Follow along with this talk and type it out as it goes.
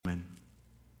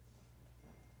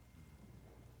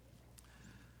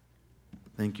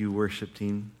Thank you, worship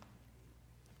team.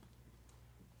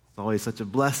 It's always such a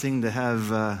blessing to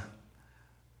have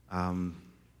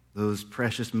those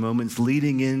precious moments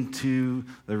leading into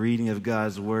the reading of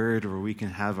God's Word, where we can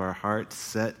have our hearts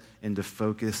set into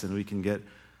focus and we can get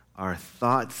our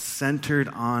thoughts centered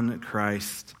on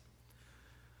Christ.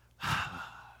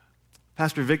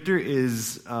 Pastor Victor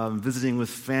is visiting with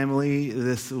family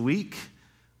this week.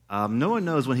 No one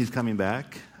knows when he's coming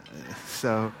back,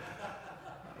 so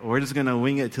we're just going to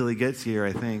wing it till he gets here,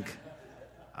 I think.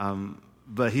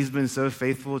 But he's been so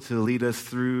faithful to lead us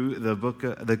through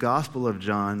the Gospel of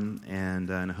John,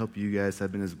 and I hope you guys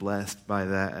have been as blessed by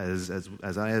that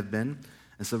as I have been.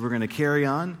 And so we're going to carry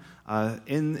on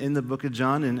in the book of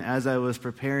John. And as I was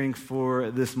preparing for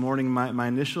this morning, my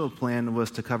initial plan was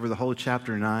to cover the whole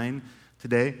chapter 9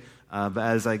 today. But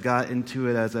as I got into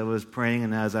it, as I was praying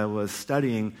and as I was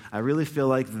studying, I really feel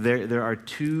like there are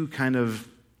two kind of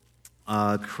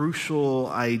crucial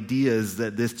ideas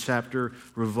that this chapter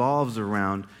revolves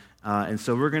around. And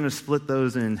so we're going to split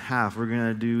those in half. We're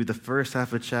going to do the first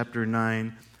half of chapter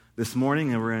 9 this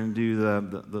morning, and we're going to do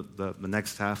the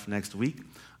next half next week.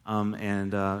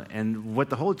 And what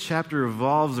the whole chapter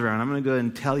revolves around, I'm going to go ahead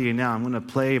and tell you now. I'm going to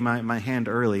play my hand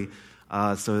early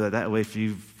so that way if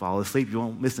you fall asleep, you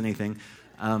won't miss anything.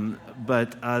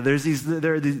 But there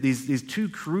are these two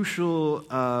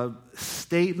crucial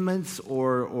statements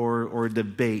or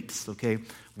debates, okay,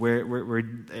 where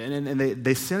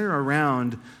they center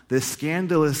around this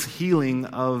scandalous healing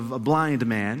of a blind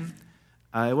man.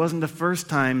 It wasn't the first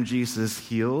time Jesus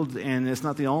healed, and it's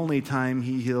not the only time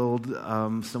he healed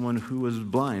someone who was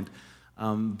blind.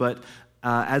 But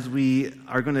as we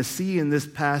are going to see in this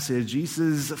passage,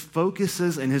 Jesus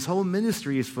focuses, and his whole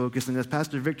ministry is focused, and as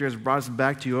Pastor Victor has brought us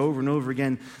back to you over and over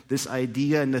again, this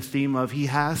idea and the theme of he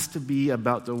has to be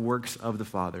about the works of the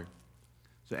Father.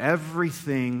 So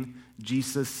everything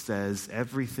Jesus says,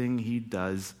 everything he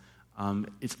does,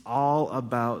 it's all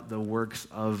about the works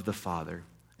of the Father.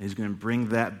 And he's going to bring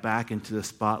that back into the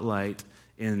spotlight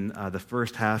in the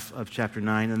first half of chapter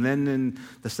 9. And then in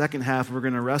the second half, we're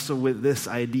going to wrestle with this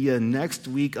idea next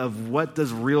week of what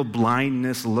does real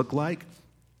blindness look like.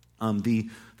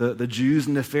 The Jews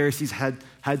and the Pharisees had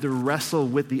to wrestle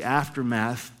with the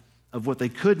aftermath of what they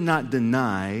could not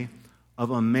deny of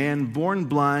a man born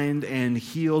blind and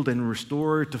healed and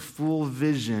restored to full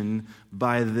vision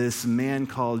by this man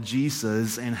called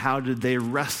Jesus. And how did they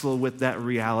wrestle with that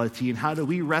reality? And how do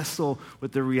we wrestle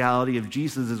with the reality of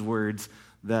Jesus' words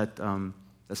that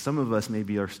some of us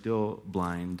maybe are still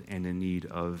blind and in need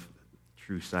of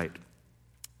true sight?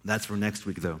 That's for next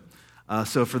week, though.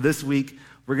 So for this week,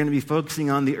 we're going to be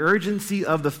focusing on the urgency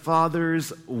of the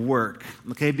Father's work,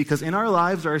 okay? Because in our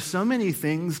lives, there are so many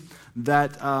things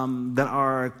that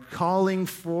are calling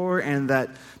for and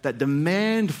that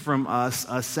demand from us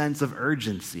a sense of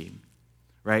urgency,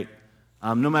 right?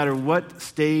 No matter what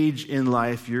stage in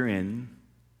life you're in,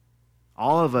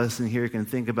 all of us in here can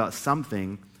think about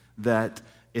something that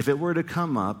if it were to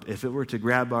come up, if it were to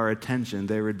grab our attention,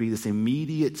 there would be this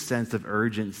immediate sense of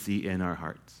urgency in our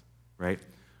hearts, right?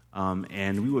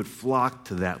 And we would flock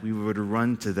to that. We would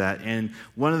run to that. And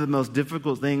one of the most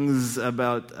difficult things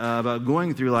about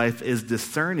going through life is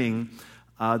discerning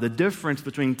the difference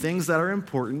between things that are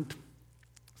important,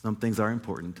 some things are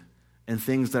important, and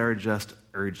things that are just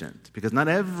urgent. Because not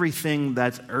everything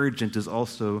that's urgent is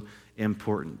also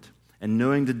important. And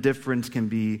knowing the difference can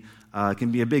be a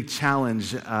big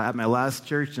challenge. At my last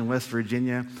church in West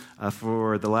Virginia,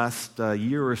 for the last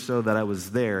year or so that I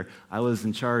was there, I was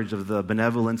in charge of the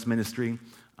benevolence ministry.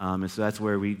 And so that's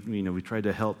where we tried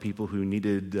to help people who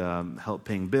needed help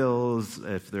paying bills,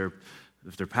 if their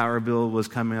power bill was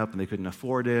coming up and they couldn't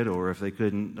afford it, or if they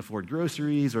couldn't afford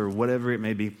groceries, or whatever it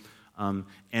may be.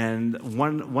 And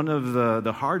one of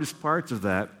the hardest parts of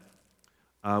that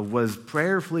was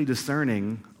prayerfully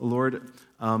discerning, Lord,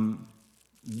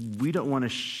 we don't want to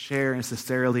share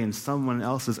necessarily in someone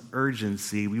else's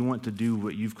urgency. We want to do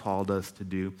what you've called us to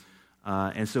do.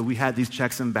 And so we had these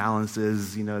checks and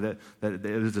balances, that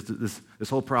it was this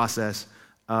whole process.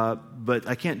 But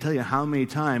I can't tell you how many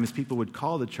times people would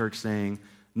call the church saying,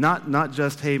 not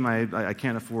just, hey, I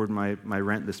can't afford my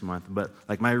rent this month, but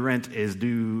like my rent is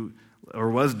due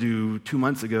or was due 2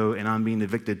 months ago and I'm being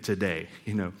evicted today,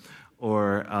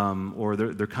 Or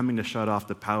they're coming to shut off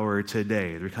the power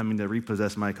today. They're coming to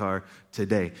repossess my car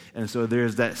today. And so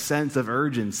there's that sense of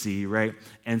urgency, right?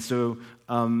 And so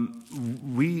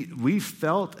we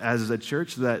felt as a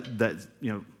church that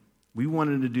we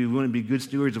want to be good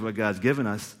stewards of what God's given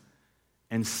us.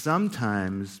 And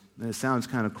sometimes, and it sounds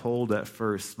kind of cold at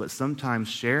first, but sometimes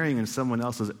sharing in someone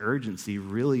else's urgency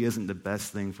really isn't the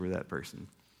best thing for that person.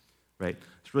 right?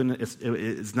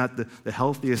 It's not the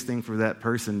healthiest thing for that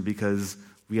person, because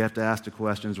we have to ask the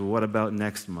questions, well, what about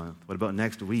next month? What about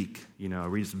next week? Are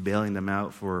we just bailing them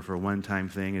out for a one-time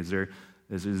thing? Is there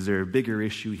a bigger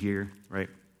issue here, right?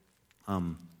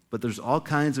 But there's all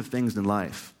kinds of things in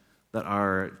life that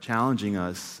are challenging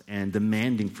us and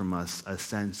demanding from us a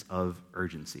sense of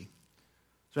urgency.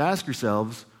 So ask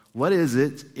yourselves, what is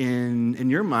it in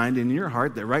your mind, in your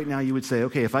heart, that right now you would say,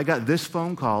 okay, if I got this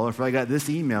phone call, or if I got this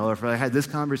email, or if I had this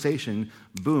conversation,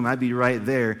 boom, I'd be right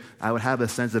there. I would have a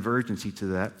sense of urgency to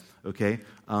that, okay?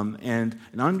 And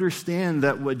understand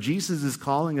that what Jesus is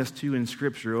calling us to in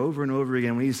Scripture over and over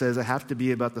again, when he says, I have to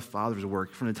be about the Father's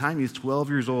work, from the time he's 12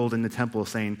 years old in the temple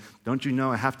saying, don't you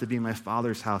know I have to be in my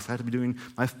Father's house, I have to be doing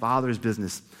my Father's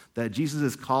business, that Jesus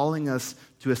is calling us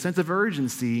to a sense of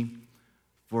urgency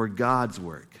for God's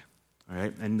work. All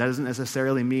right? And that doesn't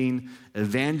necessarily mean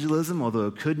evangelism, although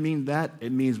it could mean that.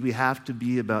 It means we have to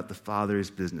be about the Father's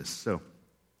business. So,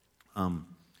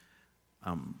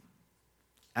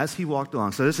 as he walked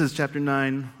along, so this is chapter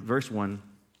 9, verse 1.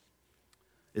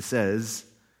 It says,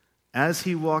 as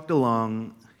he walked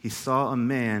along, he saw a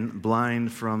man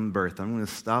blind from birth. I'm going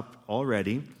to stop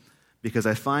already, because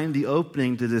I find the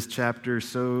opening to this chapter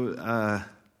so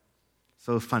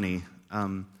funny.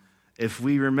 If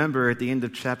we remember at the end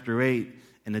of chapter 8,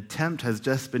 an attempt has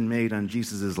just been made on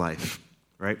Jesus' life,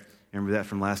 right? Remember that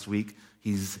from last week?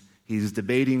 He's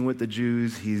debating with the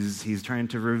Jews. He's trying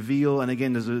to reveal, and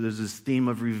again, there's this theme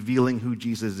of revealing who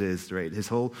Jesus is, right? His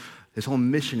whole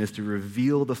mission is to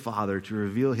reveal the Father, to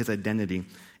reveal his identity.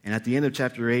 And at the end of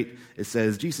chapter 8, it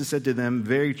says, Jesus said to them,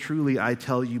 very truly I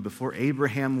tell you, before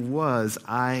Abraham was,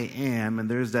 I am. And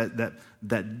there's that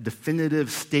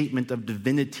definitive statement of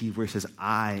divinity where it says,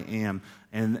 I am.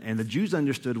 And the Jews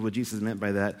understood what Jesus meant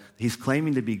by that. He's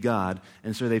claiming to be God.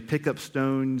 And so they pick up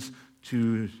stones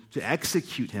to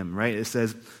execute him, right? It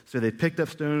says, so they picked up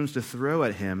stones to throw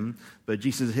at him, but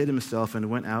Jesus hid himself and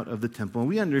went out of the temple. And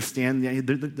we understand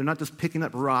they're not just picking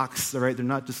up rocks, right? They're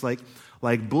not just like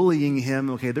bullying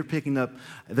him. Okay,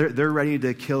 they're ready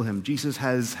to kill him. Jesus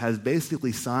has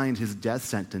basically signed his death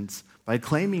sentence by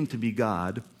claiming to be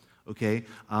God. Okay,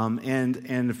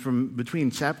 and from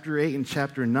between chapter 8 and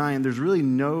chapter 9, there's really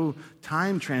no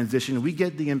time transition. We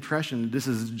get the impression that this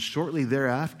is shortly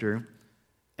thereafter.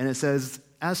 And it says,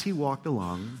 as he walked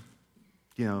along,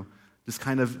 just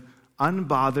kind of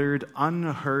unbothered,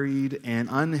 unhurried, and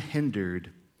unhindered,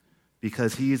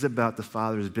 because he is about the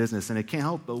Father's business. And I can't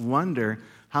help but wonder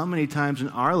how many times in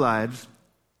our lives,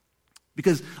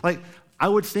 because I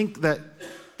would think that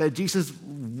Jesus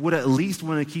would at least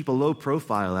want to keep a low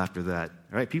profile after that,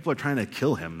 right? People are trying to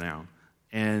kill him now.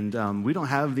 And we don't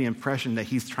have the impression that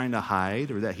he's trying to hide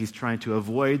or that he's trying to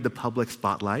avoid the public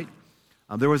spotlight.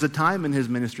 There was a time in his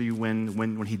ministry when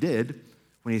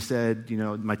he said,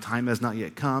 my time has not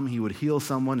yet come. He would heal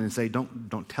someone and say,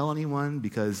 don't tell anyone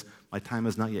because my time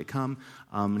has not yet come.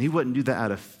 He wouldn't do that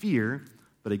out of fear,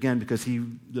 but again, because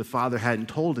the Father hadn't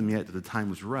told him yet that the time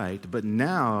was right. But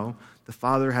now the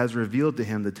Father has revealed to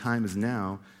him the time is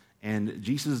now, and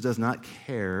Jesus does not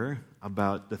care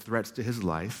about the threats to his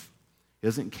life. He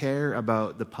doesn't care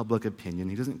about the public opinion.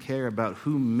 He doesn't care about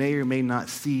who may or may not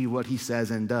see what he says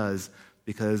and does,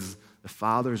 because the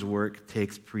Father's work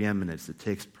takes preeminence. It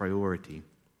takes priority.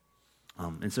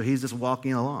 And so he's just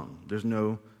walking along. There's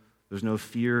no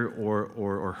fear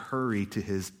or hurry to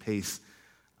his pace.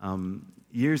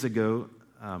 Years ago,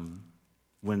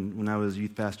 when I was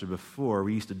youth pastor before,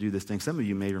 we used to do this thing. Some of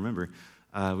you may remember.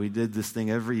 We did this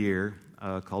thing every year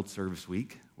called Service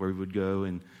Week, where we would go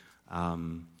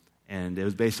and it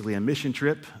was basically a mission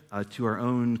trip to our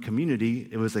own community.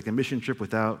 It was like a mission trip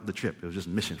without the trip. It was just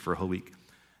mission for a whole week.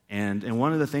 And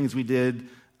one of the things we did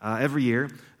every year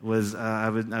was I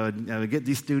would get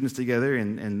these students together,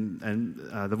 and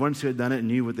the ones who had done it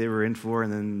knew what they were in for,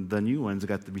 and then the new ones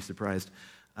got to be surprised.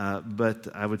 But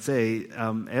I would say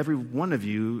every one of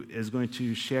you is going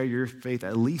to share your faith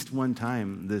at least one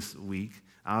time this week.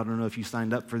 I don't know if you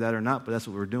signed up for that or not, but that's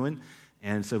what we're doing.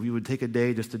 And so we would take a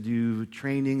day just to do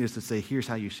training, just to say, here's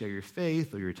how you share your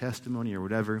faith or your testimony or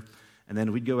whatever. And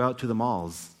then we'd go out to the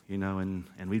malls, and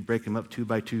we'd break them up 2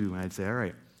 by 2. And I'd say, all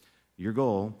right, your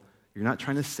goal, you're not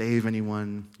trying to save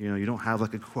anyone. You don't have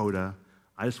like a quota.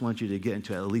 I just want you to get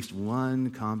into at least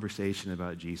one conversation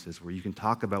about Jesus where you can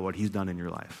talk about what he's done in your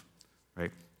life,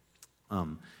 right?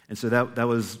 And so that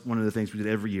was one of the things we did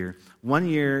every year. One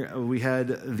year we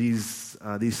had these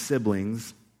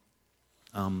siblings,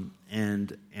 and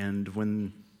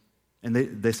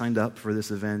they signed up for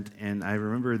this event, and I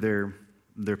remember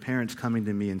their parents coming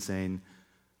to me and saying,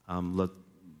 look,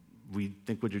 we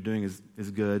think what you're doing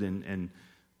is good, and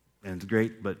and it's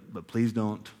great, but please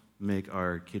don't make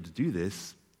our kids do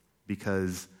this,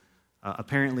 because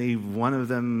apparently one of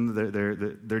them,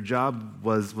 their job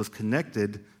was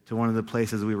connected to one of the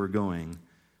places we were going,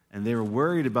 and they were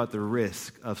worried about the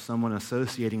risk of someone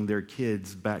associating their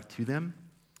kids back to them,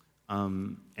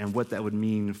 and what that would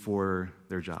mean for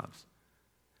their jobs.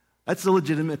 That's a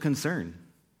legitimate concern.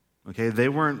 Okay, they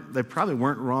probably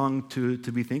weren't wrong to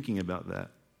be thinking about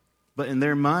that. But in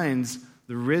their minds,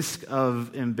 the risk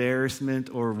of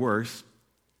embarrassment or worse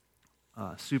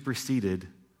superseded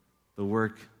the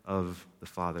work of the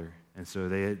Father. And so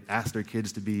they had asked their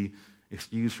kids to be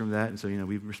excused from that. And so,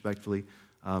 we respectfully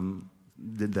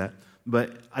did that.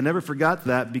 But I never forgot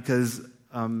that because,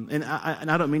 and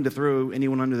I don't mean to throw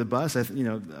anyone under the bus.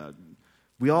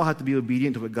 We all have to be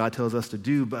obedient to what God tells us to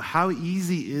do, but how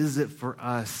easy is it for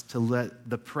us to let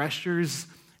the pressures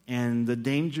and the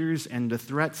dangers and the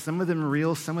threats, some of them are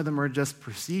real, some of them are just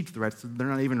perceived threats, they're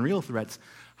not even real threats.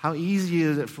 How easy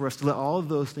is it for us to let all of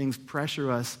those things pressure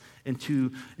us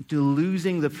into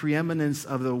losing the preeminence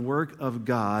of the work of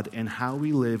God and how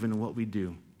we live and what we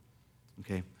do?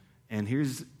 Okay, and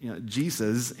here's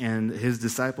Jesus and his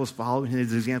disciples following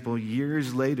his example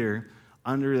years later,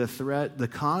 under the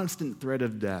constant threat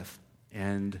of death,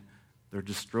 and they're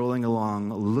just strolling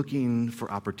along looking for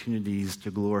opportunities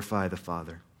to glorify the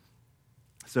Father.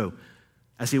 So,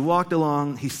 as he walked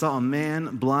along, he saw a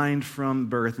man blind from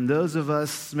birth. And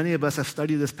many of us have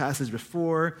studied this passage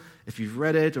before. If you've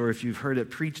read it or if you've heard it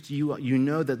preached to you, you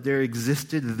know that there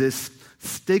existed this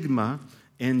stigma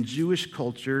in Jewish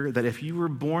culture that if you were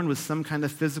born with some kind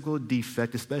of physical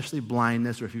defect, especially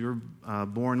blindness, or if you were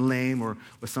born lame or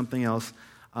with something else,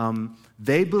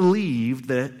 they believed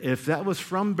that if that was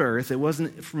from birth, it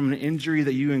wasn't from an injury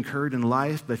that you incurred in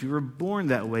life, but if you were born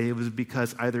that way, it was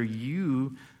because either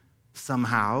you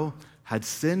somehow had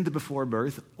sinned before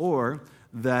birth or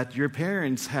that your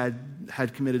parents had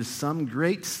committed some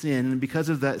great sin, and because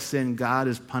of that sin, God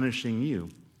is punishing you.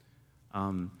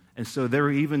 And so there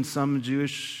were even some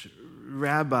Jewish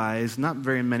rabbis, not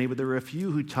very many, but there were a few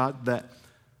who taught that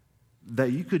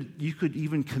you could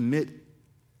even commit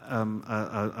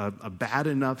a bad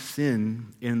enough sin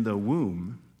in the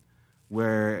womb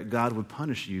where God would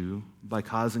punish you by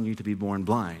causing you to be born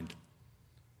blind.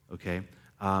 Okay?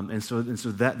 And so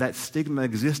that stigma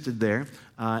existed there,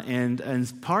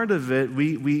 and part of it,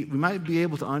 we might be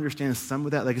able to understand some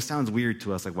of that. Like, it sounds weird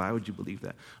to us, like, why would you believe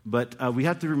that? But we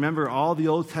have to remember all the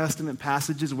Old Testament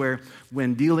passages where,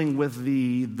 when dealing with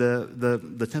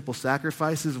the temple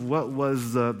sacrifices, what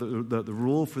was the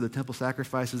rule for the temple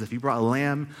sacrifices? If you brought a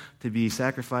lamb to be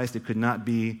sacrificed, it could not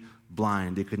be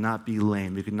blind, it could not be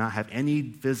lame, it could not have any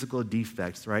physical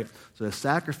defects, right? So the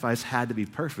sacrifice had to be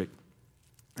perfect.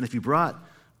 And if you brought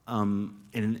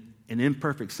an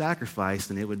imperfect sacrifice,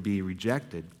 then it would be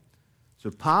rejected. So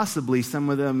possibly some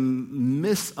of them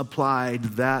misapplied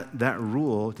that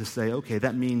rule to say, okay,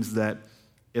 that means that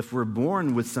if we're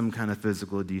born with some kind of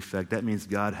physical defect, that means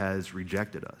God has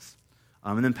rejected us.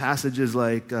 And then passages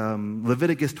like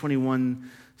Leviticus 21,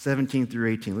 17 through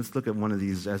 18. Let's look at one of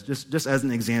these as just as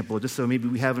an example, just so maybe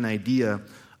we have an idea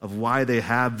of why they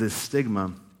have this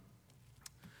stigma.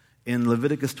 In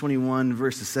Leviticus 21,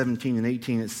 verses 17 and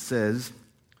 18, it says,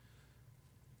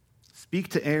 "Speak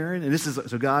to Aaron," and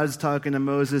so God's talking to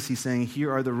Moses. He's saying,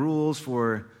 here are the rules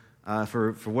for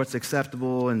what's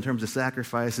acceptable in terms of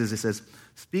sacrifices. It says,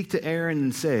 "Speak to Aaron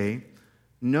and say,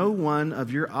 no one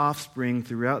of your offspring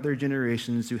throughout their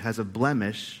generations who has a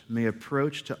blemish may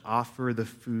approach to offer the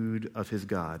food of his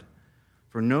God.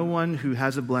 For no one who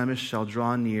has a blemish shall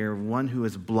draw near, one who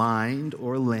is blind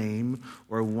or lame,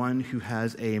 or one who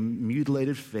has a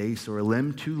mutilated face or a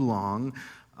limb too long,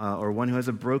 or one who has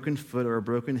a broken foot or a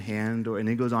broken hand," and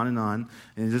it goes on. And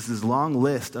there's this long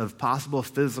list of possible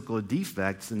physical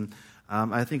defects. And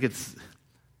I think this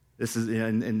is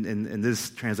in this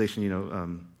translation,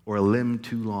 or a limb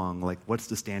too long. Like, what's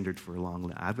the standard for a long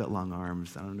limb? I've got long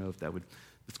arms. I don't know if that would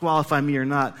disqualify me or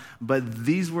not, but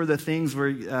these were the things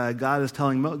where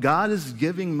God is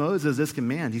giving Moses this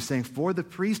command. He's saying, for the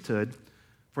priesthood,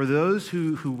 for those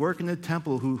who work in the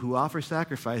temple, who offer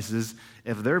sacrifices,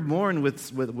 if they're born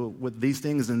with these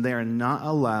things, then they are not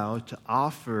allowed to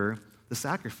offer the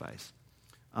sacrifice.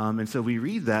 And so we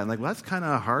read that and well, that's kind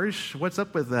of harsh. What's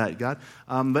up with that, God?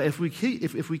 But if we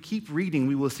keep reading,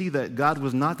 we will see that God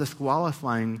was not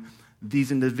disqualifying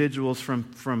these individuals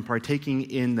from partaking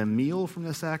in the meal from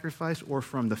the sacrifice or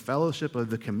from the fellowship of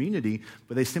the community,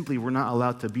 but they simply were not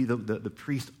allowed to be the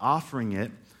priest offering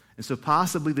it. And so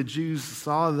possibly the Jews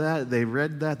saw that, they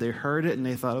read that, they heard it, and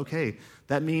they thought, okay,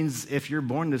 that means if you're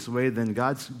born this way, then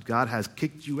God has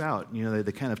kicked you out.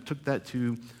 They kind of took that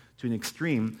to to an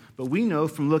extreme. But we know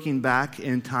from looking back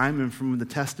in time and from the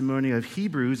testimony of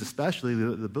Hebrews, especially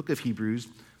the book of Hebrews,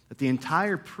 that the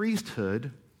entire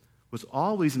priesthood was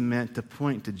always meant to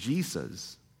point to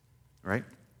Jesus, right?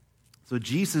 So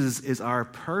Jesus is our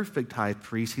perfect high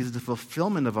priest. He's the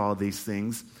fulfillment of all these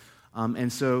things.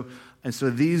 And so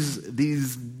these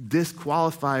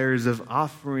disqualifiers of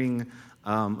offering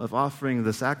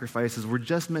the sacrifices were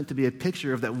just meant to be a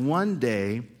picture of that one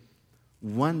day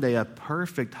a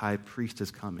perfect high priest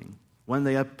is coming. One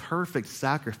day a perfect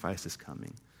sacrifice is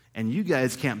coming. And you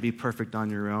guys can't be perfect on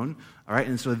your own, all right?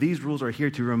 And so these rules are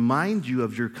here to remind you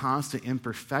of your constant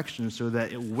imperfection so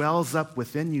that it wells up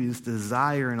within you this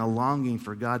desire and a longing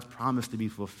for God's promise to be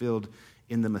fulfilled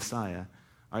in the Messiah.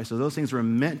 All right, so those things were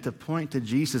meant to point to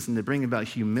Jesus and to bring about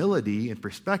humility and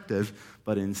perspective,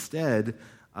 but instead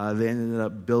they ended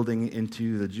up building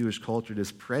into the Jewish culture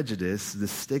this prejudice, this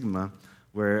stigma,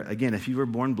 where, again, if you were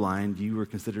born blind, you were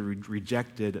considered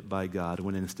rejected by God,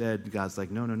 when instead God's like,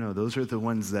 no, those are the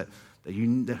ones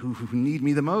who need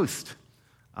me the most.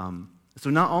 So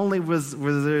not only was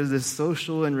there this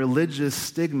social and religious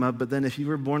stigma, but then if you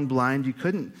were born blind, you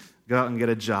couldn't go out and get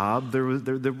a job.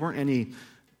 There weren't any,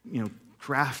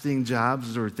 crafting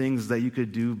jobs or things that you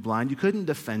could do blind. You couldn't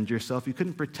defend yourself. You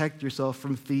couldn't protect yourself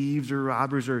from thieves or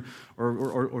robbers or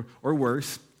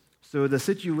worse. So the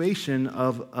situation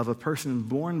of a person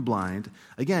born blind,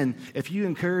 again, if you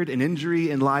incurred an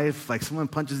injury in life, like someone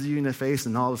punches you in the face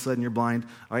and all of a sudden you're blind,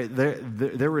 all right,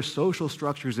 there were social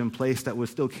structures in place that would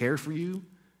still care for you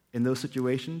in those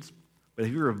situations. But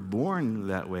if you were born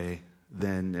that way,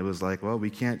 then it was like, well, we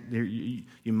can't,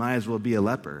 you might as well be a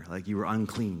leper, like you were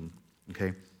unclean,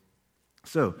 okay?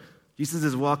 So Jesus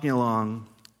is walking along,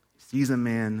 sees a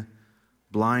man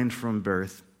blind from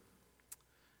birth,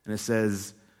 and it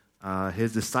says,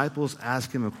 his disciples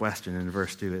ask him a question in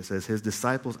verse 2. It says, his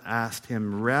disciples asked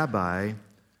him, Rabbi,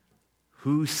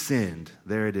 who sinned?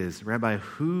 There it is. Rabbi,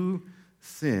 who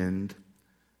sinned,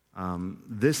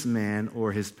 this man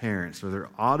or his parents? So they're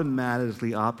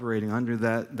automatically operating under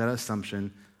that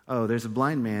assumption. Oh, there's a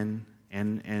blind man,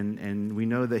 and we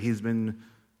know that he's been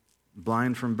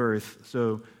blind from birth.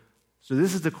 So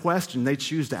this is the question they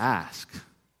choose to ask.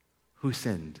 Who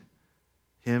sinned?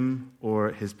 Him or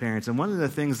his parents? And one of the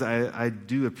things I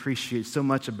do appreciate so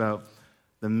much about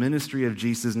the ministry of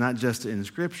Jesus, not just in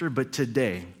Scripture, but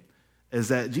today, is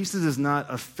that Jesus is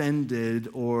not offended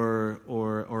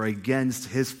or against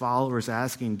his followers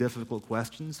asking difficult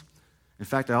questions. In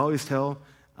fact, I always tell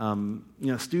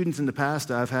students in the past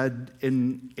I've had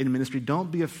in ministry, don't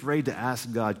be afraid to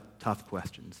ask God tough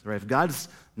questions. Right? If God's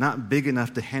not big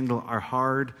enough to handle our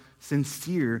hard,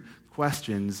 sincere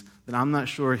questions, then I'm not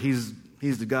sure He's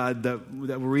the God that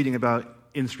we're reading about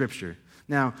in Scripture.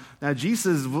 Now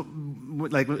Jesus,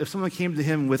 like if someone came to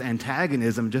him with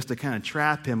antagonism just to kind of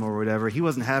trap him or whatever, he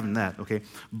wasn't having that, okay?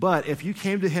 But if you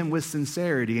came to him with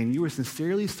sincerity and you were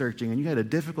sincerely searching and you had a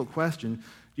difficult question,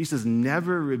 Jesus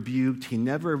never rebuked, he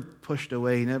never pushed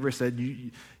away, he never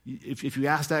said, if you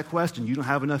ask that question, you don't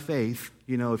have enough faith.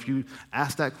 If you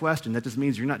ask that question, that just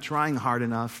means you're not trying hard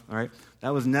enough, all right?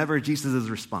 That was never Jesus'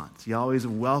 response. He always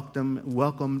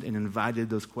welcomed and invited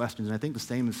those questions, and I think the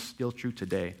same is still true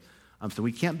today. So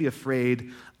we can't be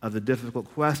afraid of the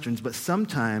difficult questions, but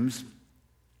sometimes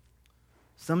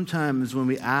when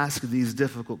we ask these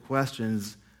difficult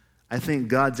questions, I think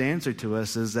God's answer to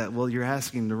us is that, well, you're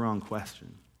asking the wrong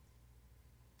question.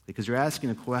 Because you're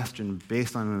asking a question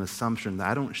based on an assumption that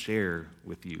I don't share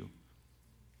with you.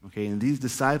 Okay, and these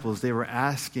disciples, they were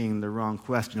asking the wrong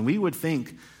question. We would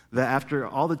think that after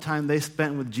all the time they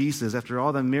spent with Jesus, after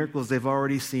all the miracles they've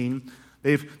already seen,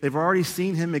 they've already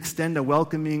seen him extend a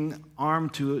welcoming arm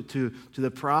to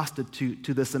the prostitute,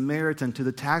 to the Samaritan, to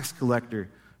the tax collector,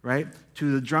 right?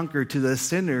 To the drunkard, to the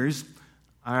sinners.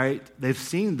 All right, they've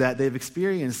seen that, they've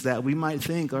experienced that. We might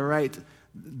think, all right,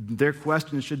 their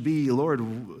question should be, Lord,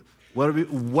 what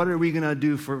are we going to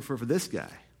do for this guy?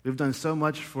 We've done so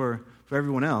much for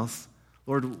everyone else.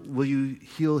 Lord, will you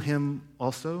heal him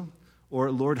also?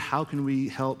 Or, Lord, how can we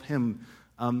help him?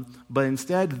 But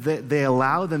instead, they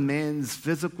allow the man's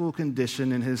physical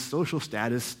condition and his social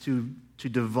status to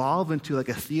devolve into like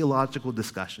a theological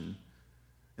discussion.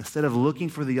 Instead of looking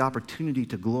for the opportunity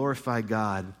to glorify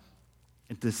God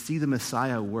and to see the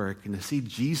Messiah work and to see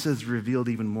Jesus revealed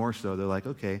even more so, they're like,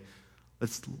 okay,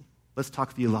 let's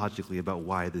talk theologically about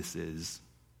why this is,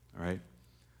 all right?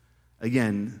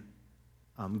 Again,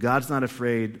 God's not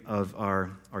afraid of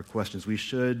our questions. We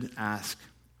should ask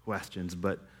questions,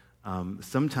 but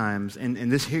sometimes, and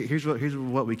here's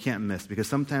what we can't miss, because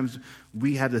sometimes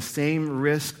we have the same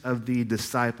risk of the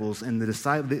disciples, and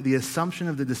the assumption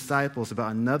of the disciples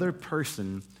about another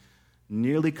person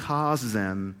nearly causes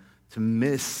them to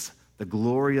miss the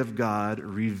glory of God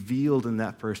revealed in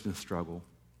that person's struggle.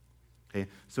 Okay,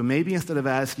 so maybe instead of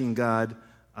asking God,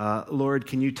 Lord,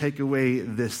 can you take away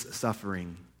this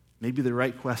suffering? Maybe the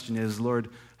right question is, Lord,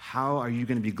 how are you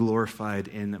going to be glorified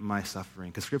in my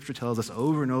suffering? Because Scripture tells us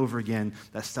over and over again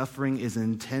that suffering is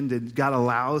intended, God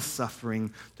allows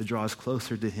suffering to draw us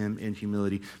closer to Him in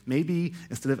humility. Maybe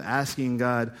instead of asking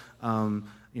God,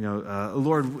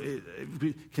 Lord,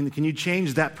 can you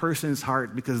change that person's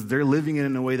heart because they're living it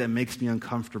in a way that makes me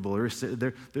uncomfortable, or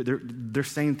they're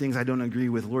saying things I don't agree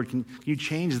with. Lord, can you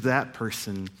change that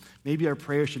person? Maybe our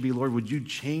prayer should be, Lord, would you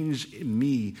change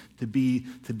me to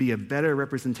be a better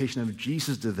representation of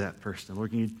Jesus to that person?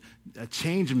 Lord, can you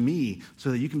change me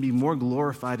so that you can be more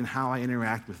glorified in how I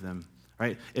interact with them?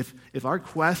 Right? If our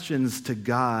questions to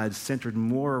God centered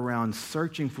more around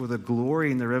searching for the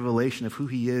glory and the revelation of who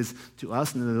He is to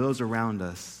us and to those around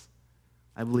us,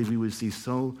 I believe we would see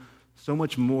so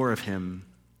much more of Him.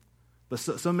 But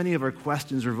so many of our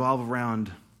questions revolve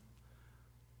around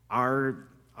our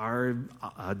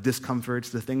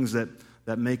discomforts, the things that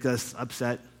make us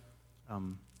upset.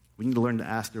 We need to learn to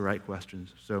ask the right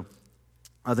questions. So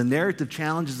the narrative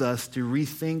challenges us to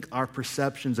rethink our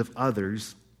perceptions of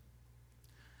others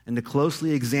and to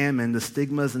closely examine the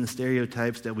stigmas and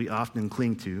stereotypes that we often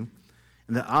cling to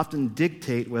and that often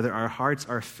dictate whether our hearts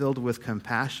are filled with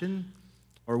compassion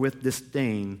or with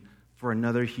disdain for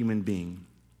another human being.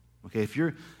 Okay,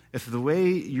 if the way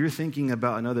you're thinking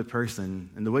about another person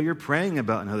and the way you're praying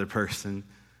about another person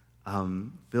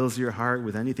fills your heart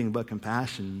with anything but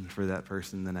compassion for that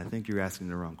person, then I think you're asking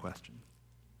the wrong question.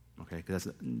 Okay, because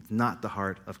that's not the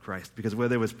heart of Christ. Because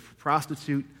whether it was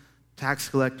prostitute, tax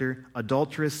collector,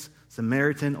 adulteress,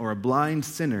 Samaritan, or a blind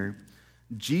sinner,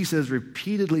 Jesus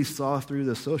repeatedly saw through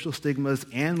the social stigmas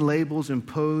and labels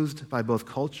imposed by both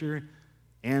culture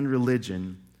and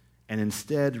religion, and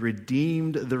instead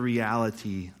redeemed the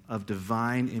reality of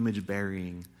divine image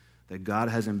bearing that God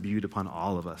has imbued upon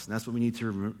all of us. And that's what we need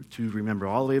to remember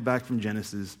all the way back from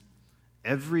Genesis.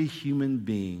 Every human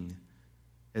being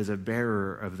is a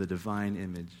bearer of the divine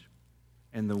image.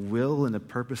 And the will and the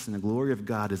purpose and the glory of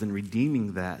God is in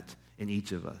redeeming that in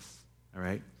each of us. All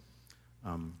right?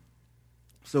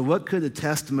 So what could the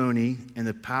testimony and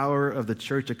the power of the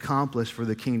church accomplish for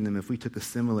the kingdom if we took a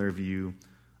similar view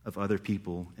of other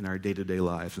people in our day-to-day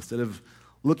lives? Instead of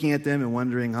looking at them and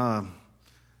wondering,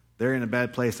 they're in a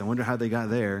bad place, I wonder how they got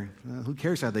there. Who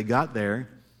cares how they got there?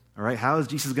 All right? How is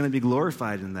Jesus going to be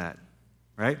glorified in that?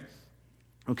 Right?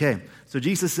 Okay, so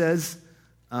Jesus says,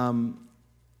 in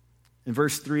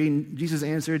verse 3, Jesus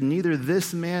answered, "Neither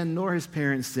this man nor his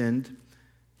parents sinned.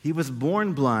 He was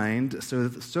born blind so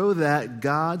that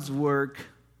God's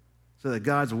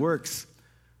works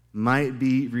might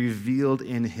be revealed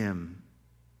in him.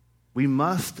 We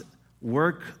must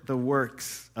work the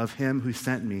works of him who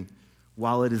sent me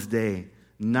while it is day.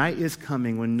 Night is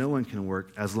coming when no one can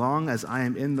work. As long as I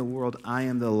am in the world, I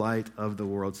am the light of the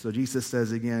world." So Jesus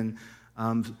says again,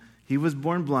 he was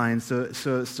born blind, so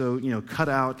cut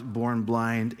out born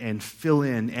blind and fill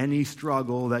in any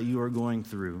struggle that you are going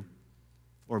through,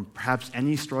 or perhaps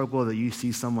any struggle that you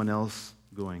see someone else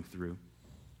going through.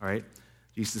 All right?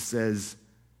 Jesus says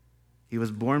he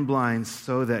was born blind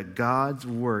so that God's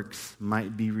works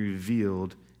might be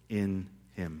revealed in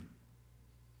him.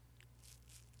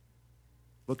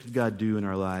 What could God do in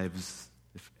our lives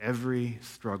if every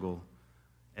struggle,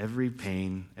 every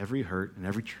pain, every hurt, and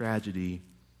every tragedy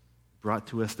brought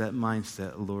to us that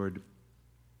mindset, Lord,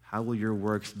 how will your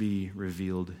works be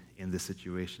revealed in this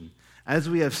situation? As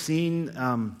we have seen,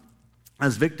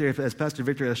 as Pastor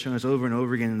Victor has shown us over and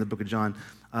over again in the book of John,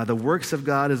 the works of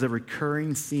God is a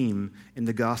recurring theme in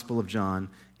the Gospel of John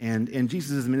and in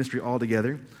Jesus' ministry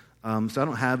altogether. So I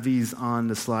don't have these on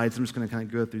the slides. I'm just going to kind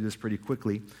of go through this pretty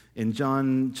quickly. In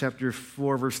John chapter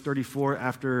 4, verse 34,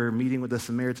 after meeting with the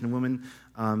Samaritan woman,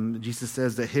 Jesus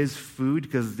says that his food,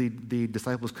 because the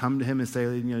disciples come to him and say,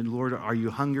 Lord, are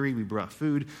you hungry? We brought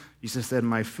food. Jesus said,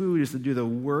 my food is to do the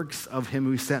works of him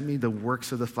who sent me, the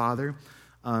works of the Father.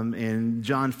 In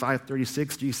John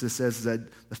 5:36, Jesus says that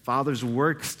the Father's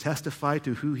works testify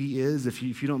to who he is. If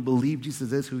you don't believe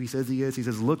Jesus is who he says he is, he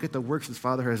says, look at the works his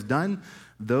Father has done.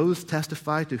 Those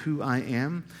testify to who I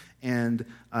am. And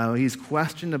he's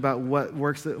questioned about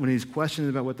when he's questioned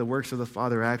about what the works of the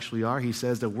Father actually are, he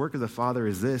says the work of the Father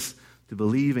is this, to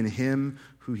believe in him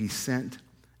who he sent.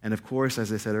 And of course,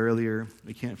 as I said earlier,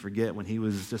 we can't forget when he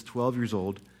was just 12 years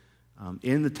old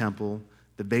in the temple,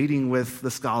 debating with the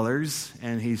scholars,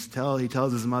 and he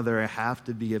tells his mother, I have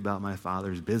to be about my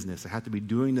Father's business. I have to be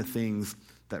doing the things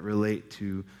that relate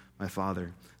to my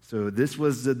Father. So this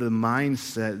was the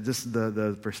mindset, just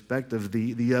the perspective,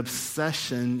 the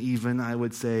obsession even, I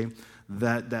would say,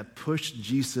 that pushed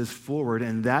Jesus forward.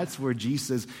 And that's where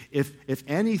Jesus, if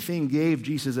anything gave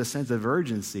Jesus a sense of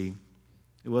urgency,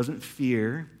 it wasn't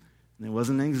fear, and it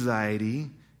wasn't anxiety,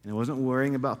 and it wasn't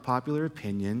worrying about popular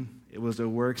opinion. It was the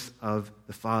works of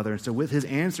the Father. And so with his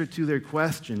answer to their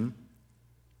question,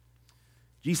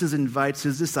 Jesus invites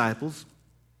his disciples,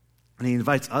 and he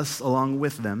invites us along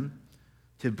with them,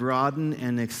 to broaden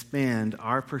and expand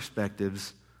our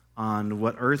perspectives on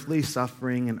what earthly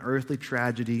suffering and earthly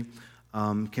tragedy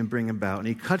can bring about. And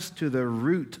he cuts to the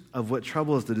root of what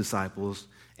troubles the disciples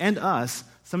and us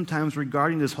sometimes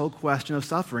regarding this whole question of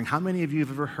suffering. How many of you have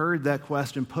ever heard that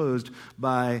question posed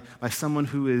by someone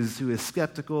who is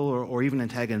skeptical or even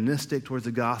antagonistic towards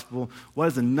the gospel? What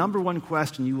is the number one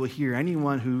question you will hear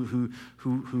anyone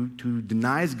who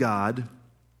denies God,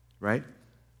 right?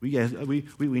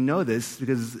 We know this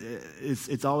because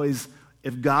it's always,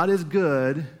 if God is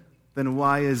good, then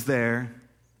why is there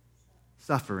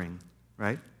suffering,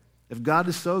 right? If God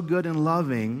is so good and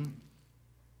loving,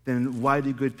 then why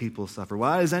do good people suffer?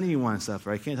 Why does anyone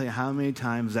suffer? I can't tell you how many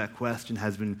times that question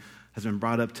has been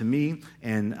brought up to me,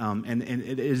 and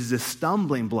it is a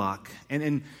stumbling block.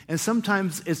 And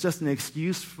sometimes it's just an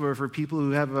excuse for people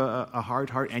who have a hard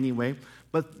heart anyway.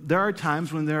 But there are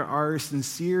times when there are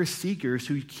sincere seekers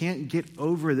who can't get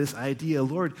over this idea.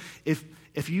 Lord,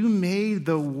 if you made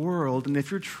the world, and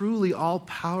if you're truly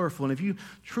all-powerful, and if you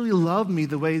truly love me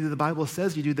the way that the Bible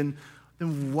says you do, then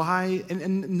why,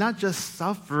 and not just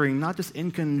suffering, not just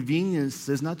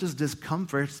inconveniences, not just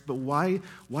discomforts, but why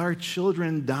are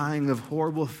children dying of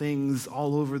horrible things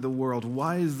all over the world?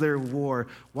 Why is there war?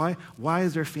 Why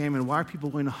is there famine? Why are people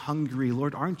going hungry?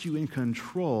 Lord, aren't you in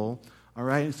control? All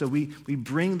right, and so we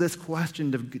bring this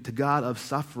question to God of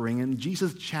suffering, and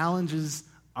Jesus challenges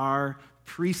our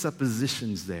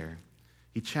presuppositions there.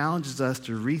 He challenges us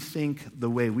to rethink the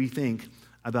way we think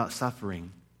about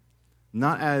suffering,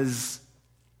 not as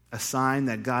a sign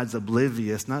that God's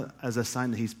oblivious, not as a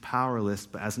sign that he's powerless,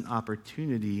 but as an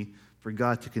opportunity for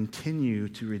God to continue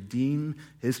to redeem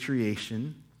his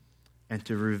creation and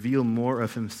to reveal more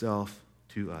of himself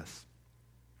to us.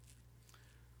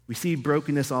 We see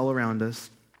brokenness all around us.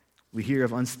 We hear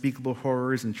of unspeakable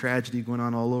horrors and tragedy going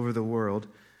on all over the world.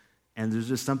 And there's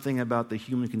just something about the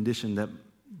human condition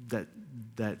that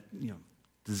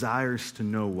desires to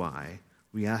know why.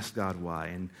 We ask God why.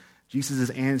 And Jesus'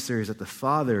 answer is that the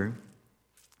Father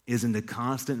is in the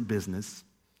constant business.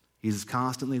 He's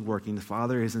constantly working. The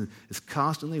Father is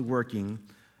constantly working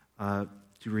to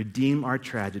redeem our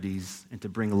tragedies and to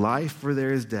bring life where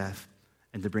there is death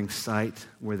and to bring sight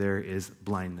where there is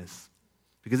blindness.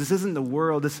 Because this isn't the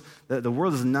world. The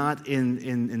world is not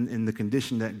in the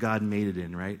condition that God made it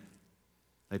in, right?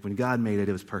 Like when God made it,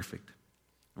 it was perfect.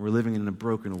 And we're living in a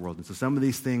broken world. And so some of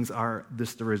these things are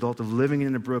just the result of living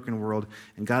in a broken world.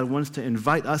 And God wants to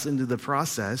invite us into the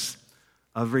process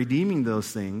of redeeming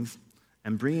those things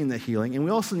and bringing the healing. And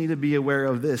we also need to be aware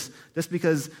of this. Just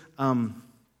because we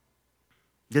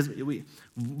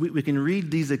can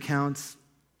read these accounts,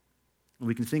 and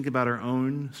we can think about our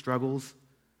own struggles.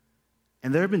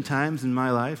 And there have been times in my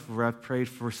life where I've prayed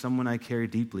for someone I care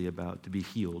deeply about to be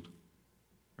healed,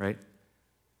 right?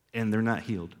 And they're not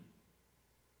healed.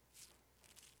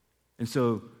 And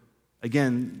so,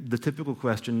 again, the typical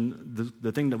question,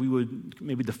 the thing that we would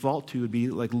maybe default to would be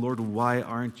like, Lord, why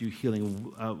aren't you healing?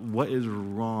 What is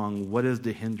wrong? What is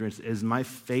the hindrance? Is my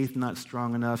faith not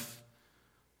strong enough?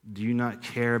 Do you not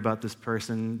care about this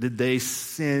person? Did they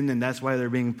sin and that's why they're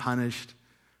being punished,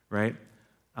 right?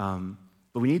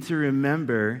 But we need to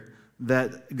remember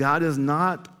that God is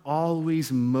not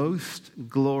always most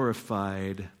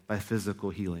glorified by physical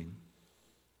healing.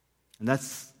 And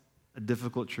that's a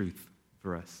difficult truth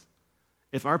for us.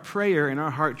 If our prayer in our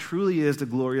heart truly is the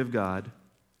glory of God,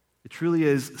 it truly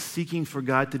is seeking for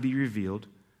God to be revealed,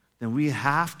 then we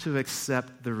have to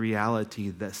accept the reality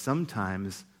that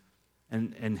sometimes,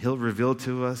 and he'll reveal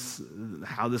to us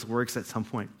how this works at some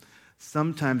point,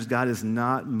 sometimes God is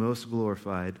not most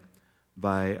glorified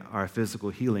by our physical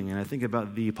healing. And I think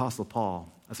about the Apostle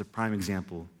Paul as a prime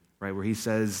example, right, where he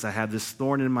says, I have this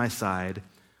thorn in my side.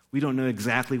 We don't know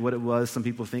exactly what it was. Some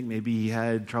people think maybe he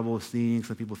had trouble seeing.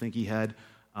 Some people think he had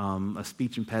a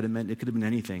speech impediment. It could have been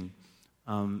anything.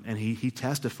 And he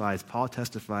testifies, Paul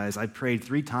testifies, I prayed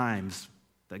 3 times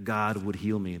that God would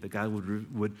heal me, that God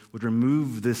would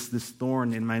remove this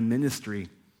thorn in my ministry.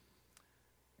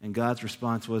 And God's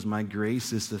response was, my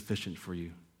grace is sufficient for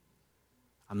you.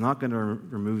 I'm not going to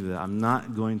remove that. I'm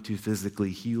not going to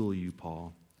physically heal you,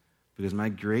 Paul, because my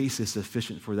grace is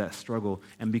sufficient for that struggle.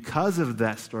 And because of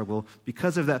that struggle,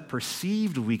 because of that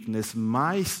perceived weakness,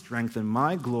 my strength and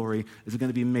my glory is going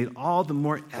to be made all the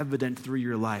more evident through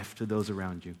your life to those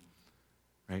around you,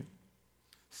 right?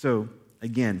 So,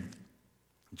 again,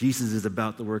 Jesus is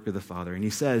about the work of the Father. And he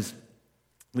says,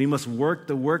 we must work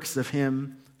the works of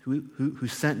him who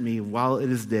sent me while it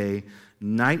is day.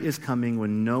 Night is coming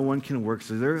when no one can work.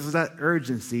 So there's that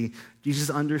urgency. Jesus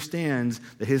understands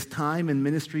that his time and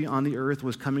ministry on the earth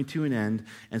was coming to an end.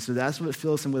 And so that's what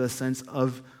fills him with a sense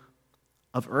of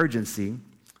urgency.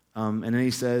 And then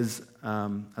he says,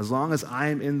 as long as I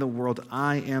am in the world,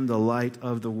 I am the light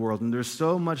of the world. And there's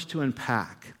so much to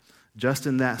unpack just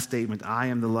in that statement, I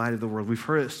am the light of the world. We've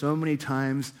heard it so many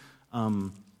times.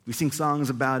 We sing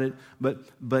songs about it, but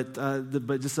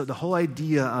just the whole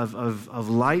idea of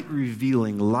light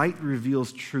revealing, light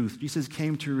reveals truth. Jesus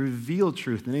came to reveal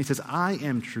truth, and then he says, I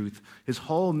am truth. His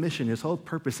whole mission, his whole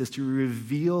purpose is to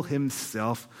reveal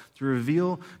himself, to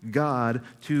reveal God,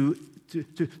 to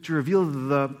reveal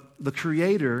the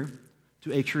Creator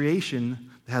to a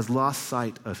creation that has lost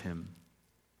sight of him.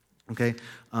 Okay,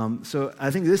 so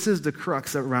I think this is the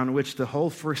crux around which the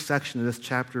whole first section of this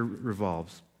chapter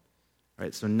revolves.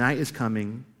 Right, so night is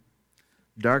coming,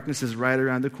 darkness is right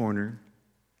around the corner,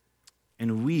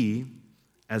 and we,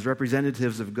 as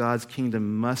representatives of God's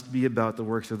kingdom, must be about the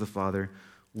works of the Father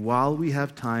while we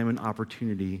have time and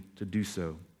opportunity to do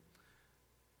so.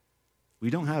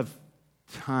 We don't have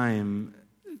time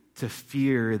to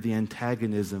fear the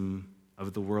antagonism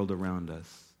of the world around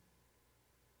us.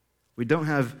 We don't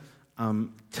have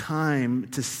time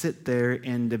to sit there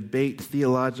and debate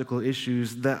theological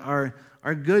issues that are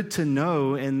good to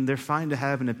know and they're fine to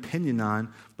have an opinion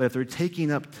on, but if they're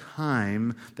taking up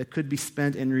time that could be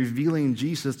spent in revealing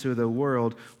Jesus to the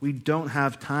world, we don't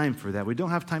have time for that. We don't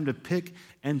have time to pick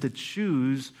and to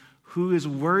choose who is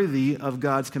worthy of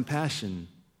God's compassion.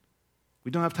 We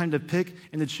don't have time to pick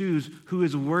and to choose who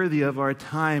is worthy of our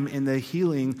time in the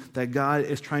healing that God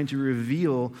is trying to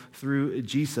reveal through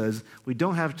Jesus. We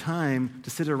don't have time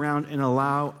to sit around and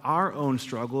allow our own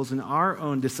struggles and our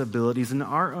own disabilities and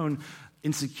our own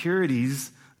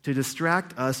insecurities to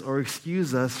distract us or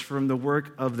excuse us from the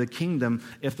work of the kingdom.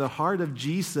 If the heart of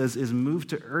Jesus is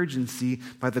moved to urgency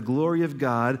by the glory of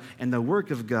God and the work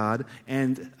of God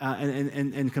and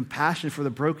compassion for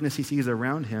the brokenness he sees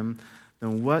around him,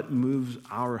 then what moves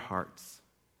our hearts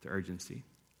to urgency?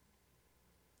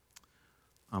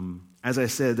 As I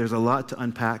said, there's a lot to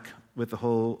unpack with the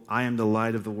whole I am the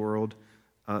light of the world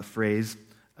phrase.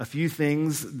 A few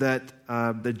things that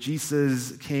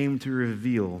Jesus came to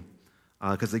reveal,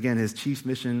 because again, his chief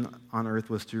mission on earth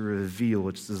was to reveal,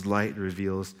 which is light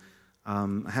reveals. I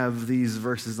have these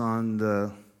verses on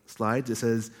the slides. It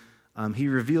says, he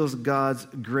reveals God's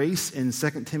grace in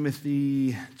 2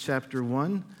 Timothy chapter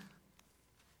 1.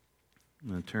 I'm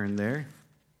going to turn there.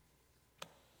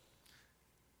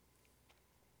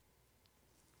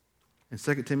 In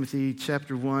 2 Timothy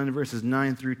chapter 1, verses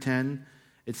 9 through 10,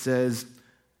 it says,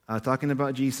 talking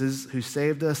about Jesus, who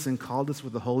saved us and called us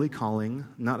with a holy calling,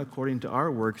 not according to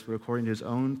our works, but according to his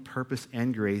own purpose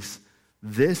and grace.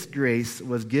 This grace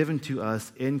was given to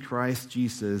us in Christ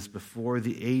Jesus before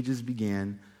the ages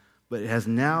began, but it has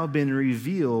now been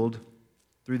revealed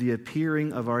through the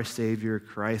appearing of our Savior,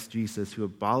 Christ Jesus, who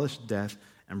abolished death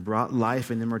and brought life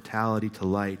and immortality to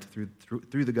light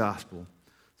through the gospel.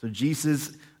 So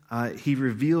Jesus, he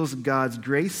reveals God's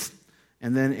grace.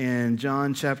 And then in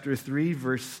John chapter 3,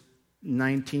 verse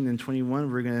 19 and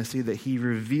 21, we're going to see that he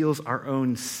reveals our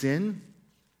own sin.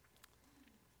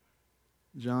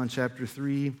 John chapter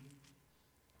 3,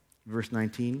 verse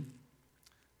 19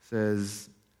 says,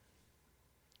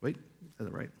 wait, is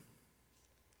that right?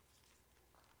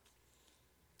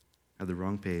 I have the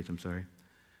wrong page, I'm sorry.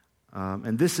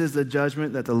 And this is the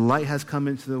judgment that the light has come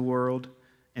into the world,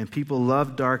 and people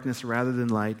love darkness rather than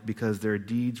light because their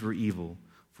deeds were evil.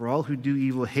 For all who do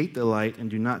evil hate the light and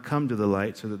do not come to the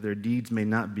light so that their deeds may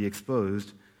not be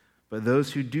exposed. But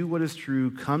those who do what is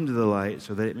true come to the light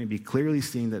so that it may be clearly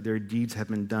seen that their deeds have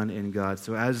been done in God.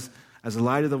 So as the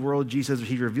light of the world, Jesus,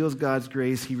 he reveals God's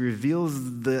grace. He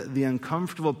reveals the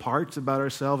uncomfortable parts about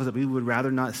ourselves that we would rather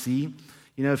not see.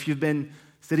 You know, if you've been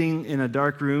sitting in a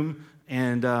dark room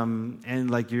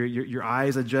and like your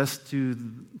eyes adjust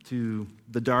to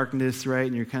the darkness, right?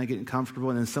 And you're kind of getting comfortable,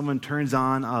 and then someone turns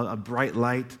on a bright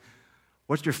light.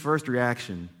 What's your first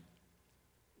reaction?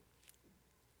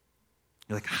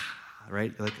 You're like,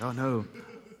 right? You're like, oh no,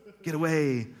 get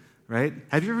away, right?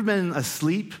 Have you ever been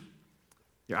asleep?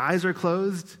 Your eyes are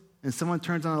closed, and someone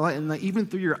turns on a light, and like, even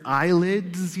through your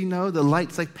eyelids, you know, the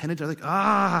light's like penetrating.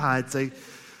 Like, it's like,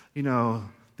 you know,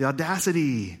 the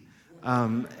audacity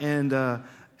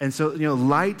And so,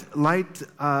 light,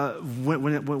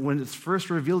 when it's first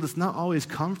revealed, it's not always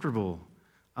comfortable.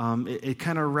 It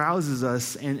kind of rouses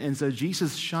us. And so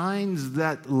Jesus shines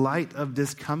that light of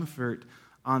discomfort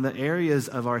on the areas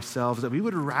of ourselves that we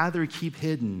would rather keep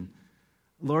hidden.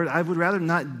 Lord, I would rather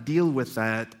not deal with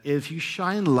that. If you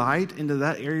shine light into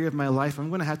that area of my life, I'm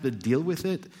going to have to deal with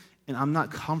it, and I'm not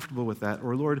comfortable with that.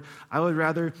 Or, Lord, I would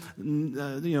rather,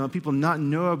 people not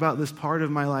know about this part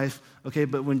of my life. Okay,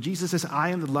 but when Jesus says, "I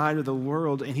am the light of the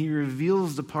world," and He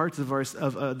reveals the parts of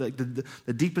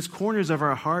the deepest corners of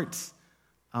our hearts,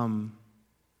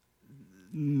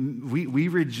 we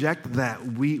reject that.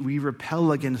 We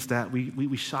repel against that.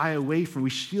 We shy away from. We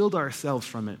shield ourselves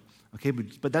from it. Okay,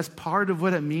 but that's part of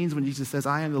what it means when Jesus says,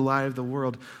 "I am the light of the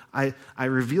world." I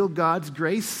reveal God's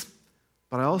grace,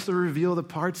 but I also reveal the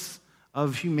parts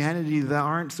of humanity that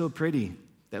aren't so pretty,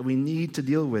 that we need to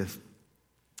deal with.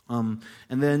 And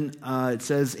then it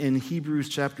says in Hebrews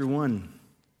chapter 1,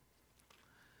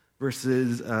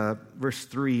 verse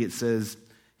 3, it says,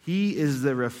 "He is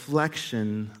the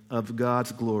reflection of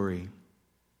God's glory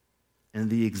and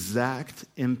the exact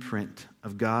imprint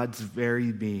of God's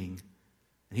very being.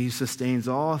 And He sustains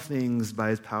all things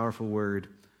by His powerful word.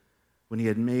 When He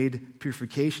had made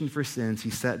purification for sins, He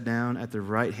sat down at the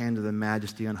right hand of the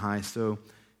Majesty on high." So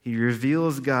He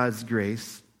reveals God's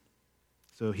grace.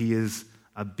 So He is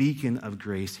a beacon of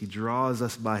grace. He draws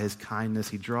us by His kindness.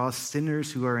 He draws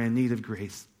sinners who are in need of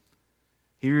grace.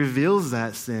 He reveals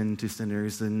that sin to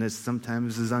sinners, and it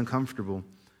sometimes is uncomfortable.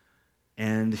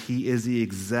 And He is the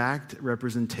exact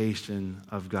representation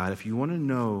of God. If you want to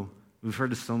know, we've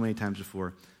heard this so many times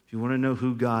before, if you want to know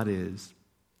who God is,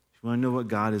 if you want to know what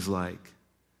God is like,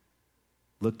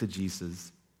 look to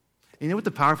Jesus. And you know what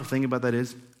the powerful thing about that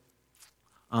is?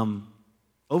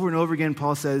 Over and over again,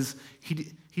 Paul says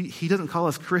he doesn't call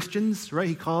us Christians, right?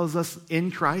 He calls us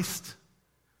in Christ.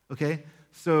 Okay?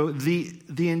 So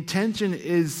the intention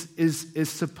is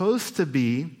supposed to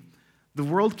be the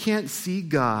world can't see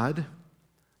God,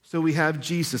 so we have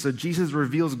Jesus. So Jesus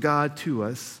reveals God to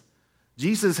us.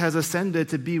 Jesus has ascended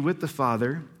to be with the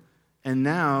Father, and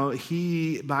now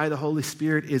He, by the Holy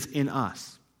Spirit, is in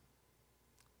us.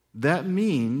 That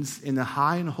means, in the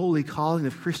high and holy calling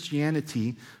of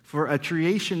Christianity, for a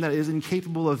creation that is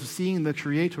incapable of seeing the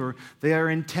Creator, they are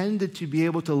intended to be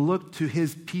able to look to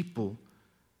His people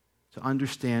to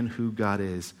understand who God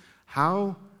is.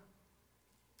 How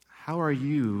are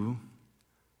you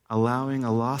allowing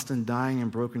a lost and dying and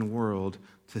broken world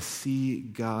to see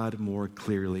God more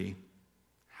clearly?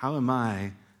 How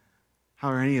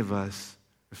are any of us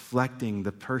reflecting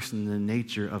the person and the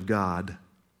nature of God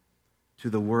to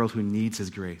the world who needs His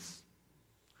grace,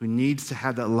 who needs to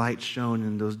have that light shown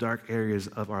in those dark areas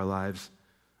of our lives?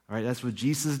 All right, that's what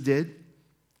Jesus did,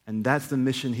 and that's the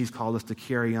mission He's called us to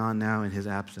carry on now in His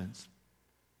absence.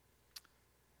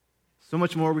 So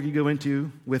much more we could go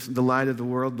into with the light of the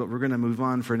world, but we're going to move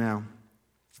on for now.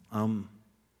 In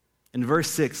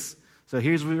verse 6, so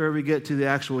here's where we get to the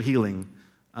actual healing.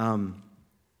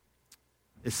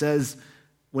 It says,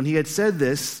 when He had said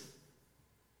this,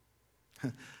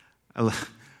 I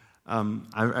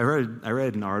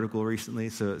read an article recently.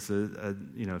 So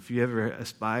if you ever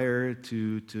aspire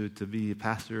to be a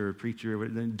pastor or a preacher,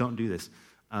 then don't do this.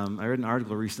 I read an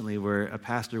article recently where a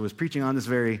pastor was preaching on this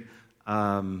very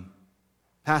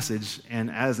passage, and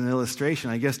as an illustration,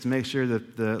 I guess to make sure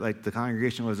that the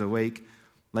congregation was awake,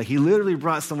 he literally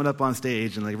brought someone up on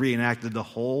stage and reenacted the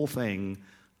whole thing.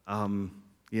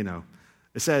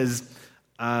 It says,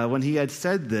 when He had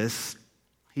said this,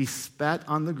 He spat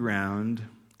on the ground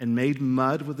and made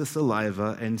mud with the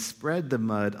saliva and spread the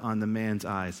mud on the man's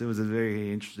eyes. It was a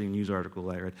very interesting news article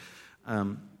I read.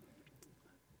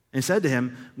 And said to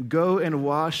him, "Go and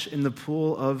wash in the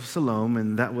pool of Siloam,"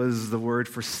 and that was the word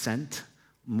for sent.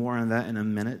 More on that in a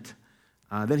minute.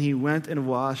 Then he went and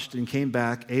washed and came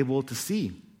back able to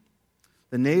see.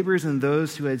 The neighbors and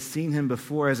those who had seen him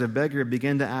before as a beggar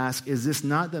began to ask, "Is this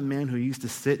not the man who used to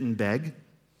sit and beg?"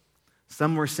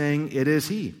 Some were saying, "It is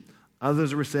he."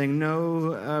 Others were saying,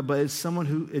 "No, but it's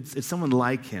someone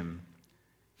like him."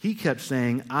 He kept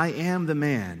saying, "I am the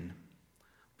man."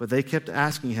 But they kept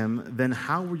asking him, "Then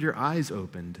how were your eyes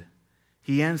opened?"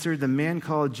 He answered, "The man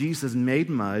called Jesus made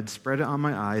mud, spread it on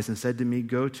my eyes, and said to me,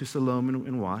 'Go to Siloam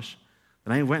and wash.'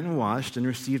 Then I went and washed and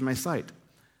received my sight."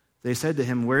 They said to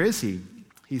him, "Where is he?"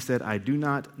 He said, "I do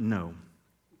not know."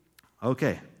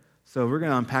 Okay, so we're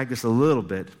going to unpack this a little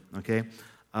bit, okay?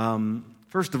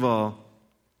 First of all,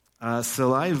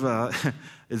 saliva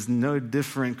is no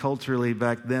different culturally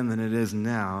back then than it is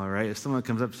now, right? If someone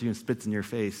comes up to you and spits in your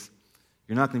face,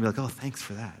 you're not going to be like, "Oh, thanks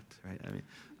for that," right?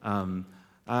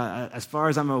 As far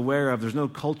as I'm aware of, there's no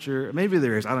culture, maybe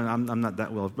there is, I don't know, I'm not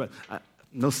that well, but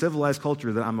no civilized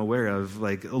culture that I'm aware of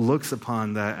looks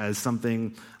upon that as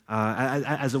something,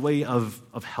 as a way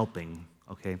of helping,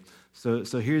 okay? So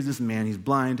here's this man, he's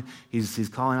blind, he's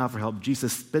calling out for help.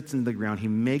 Jesus spits into the ground, he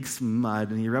makes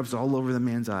mud, and he rubs all over the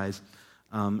man's eyes,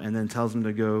 and then tells him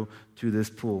to go to this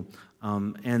pool.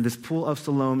 And this pool of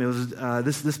Siloam,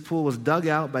 this pool was dug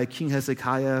out by King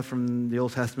Hezekiah from the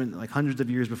Old Testament, like hundreds of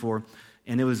years before,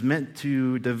 and it was meant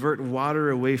to divert water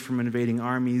away from invading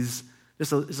armies.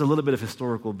 Just a little bit of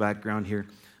historical background here.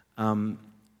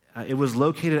 It was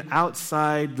located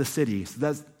outside the city,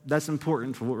 so that's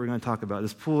important for what we're going to talk about.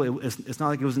 This pool, it's not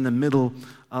like it was in the middle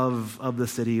of the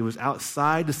city. It was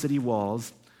outside the city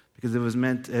walls because it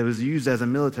was used as a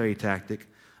military tactic.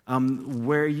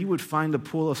 Where you would find the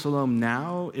pool of Siloam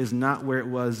now is not where it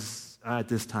was at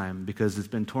this time because it's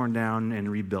been torn down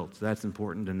and rebuilt. So that's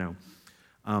important to know.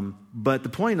 But the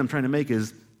point I'm trying to make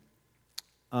is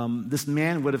this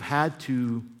man would have had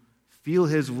to feel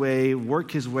his way, work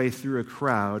his way through a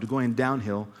crowd going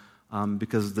downhill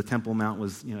because the Temple Mount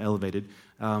was elevated,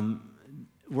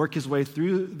 work his way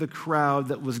through the crowd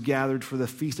that was gathered for the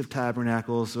Feast of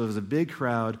Tabernacles. So it was a big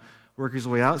crowd, work his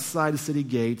way outside the city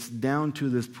gates down to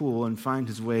this pool and find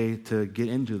his way to get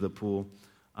into the pool.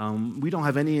 We don't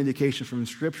have any indication from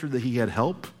Scripture that he had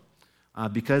help.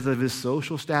 Because of his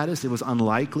social status, it was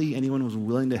unlikely anyone was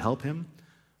willing to help him.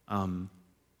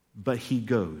 But he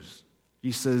goes.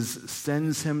 Jesus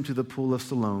sends him to the pool of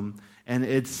Siloam, and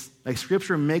it's like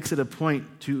Scripture makes it a point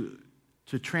to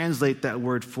translate that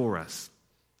word for us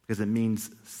because it means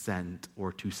send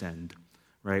or to send,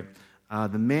 right?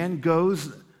 The man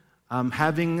goes,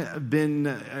 having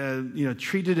been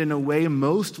treated in a way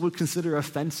most would consider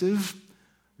offensive,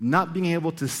 not being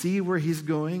able to see where he's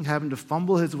going, having to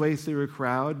fumble his way through a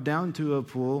crowd, down to a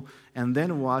pool, and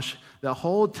then wash. The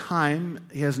whole time,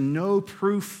 he has no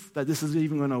proof that this is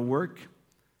even going to work.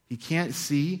 He can't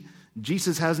see.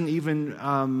 Jesus hasn't even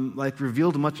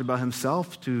revealed much about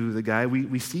himself to the guy.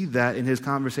 We see that in his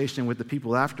conversation with the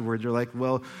people afterwards. They're like,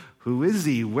 well, who is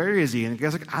he? Where is he? And the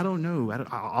guy's like, I don't know.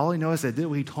 All I know is I did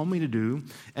what he told me to do,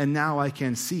 and now I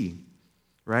can see.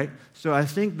 Right? So I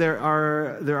think there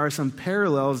are some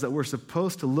parallels that we're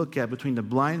supposed to look at between the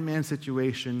blind man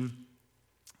situation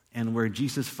and where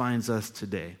Jesus finds us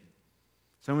today.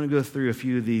 So I'm going to go through a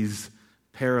few of these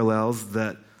parallels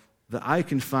that I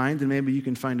can find, and maybe you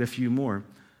can find a few more.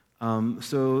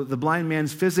 So the blind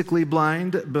man's physically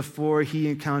blind before he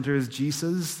encounters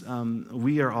Jesus.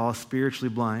 We are all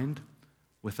spiritually blind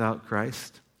without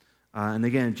Christ. And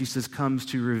again, Jesus comes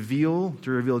to reveal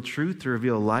truth, to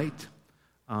reveal light.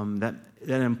 That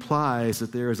implies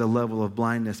that there is a level of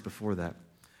blindness before that.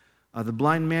 The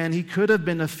blind man, he could have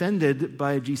been offended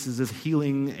by Jesus'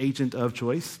 healing agent of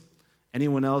choice.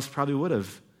 Anyone else probably would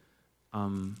have.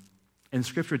 And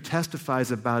Scripture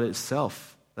testifies about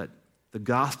itself that the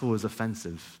gospel is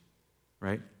offensive,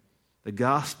 right? The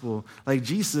gospel, like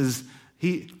Jesus,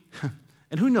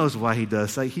 and who knows why he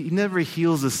does. Like he never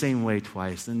heals the same way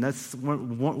twice. And that's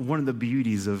one of the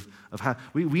beauties of how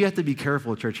we have to be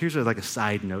careful at church. Here's like a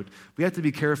side note. We have to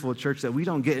be careful at church that we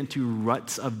don't get into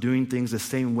ruts of doing things the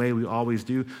same way we always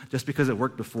do just because it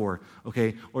worked before,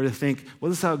 okay? Or to think, well,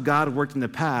 this is how God worked in the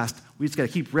past. We just got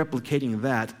to keep replicating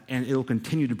that, and it'll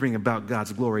continue to bring about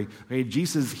God's glory. Okay?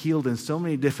 Jesus healed in so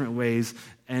many different ways,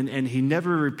 and he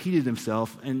never repeated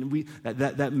himself, and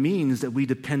that means that we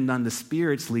depend on the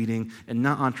Spirit's leading and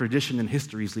not on tradition and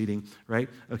history's leading, right?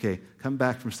 Okay, come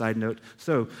back from side note.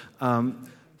 So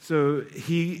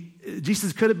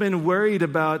Jesus could have been worried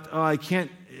about, I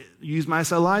can't use my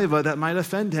saliva, that might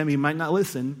offend him, he might not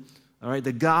listen. All right,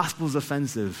 the gospel's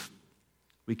offensive.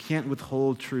 We can't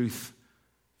withhold truth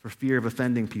for fear of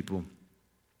offending people.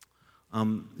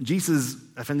 Jesus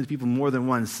offended people more than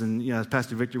once, and as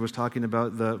Pastor Victor was talking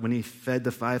about when he fed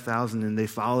the 5,000 and they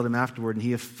followed him afterward, and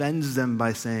he offends them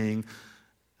by saying,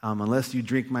 unless you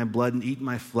drink my blood and eat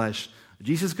my flesh.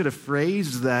 Jesus could have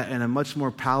phrased that in a much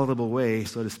more palatable way,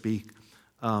 so to speak.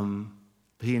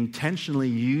 He intentionally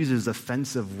uses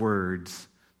offensive words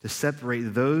to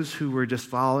separate those who were just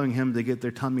following him to get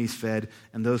their tummies fed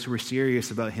and those who were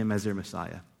serious about him as their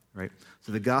Messiah. Right?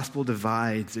 So the gospel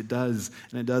divides, it does,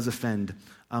 and it does offend.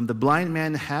 The blind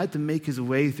man had to make his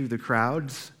way through the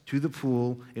crowds to the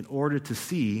pool in order to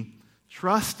see,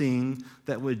 trusting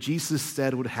that what Jesus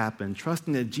said would happen,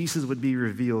 trusting that Jesus would be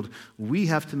revealed. We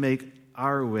have to make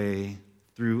our way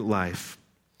through life.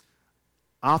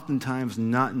 Oftentimes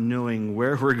not knowing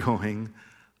where we're going,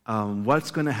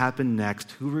 what's going to happen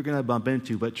next, who we're going to bump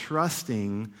into, but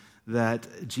trusting that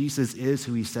Jesus is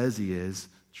who he says he is,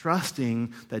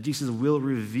 trusting that Jesus will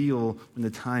reveal when the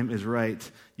time is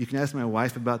right. You can ask my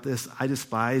wife about this. I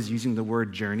despise using the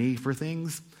word journey for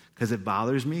things because it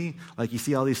bothers me. Like you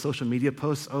see all these social media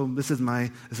posts, oh, this is my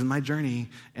journey.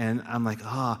 And I'm like,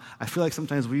 I feel like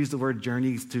sometimes we use the word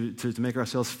journey to make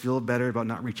ourselves feel better about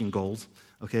not reaching goals.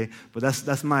 Okay? But that's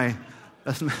kind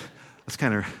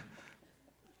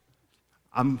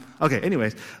of, okay,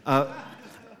 anyways.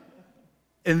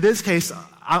 In this case,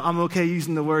 I'm okay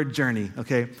using the word journey,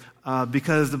 okay?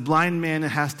 Because the blind man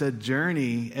has to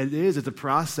journey. It's a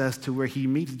process to where he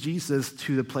meets Jesus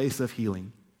to the place of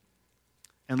healing.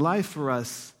 And life for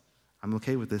us, I'm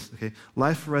okay with this, okay?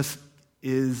 Life for us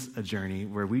is a journey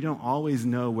where we don't always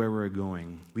know where we're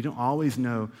going. We don't always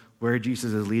know where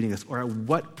Jesus is leading us or at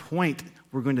what point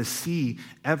we're going to see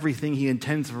everything he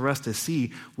intends for us to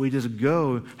see. We just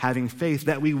go having faith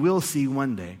that we will see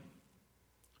one day,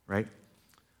 right?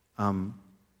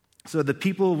 So the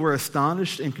people were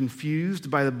astonished and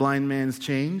confused by the blind man's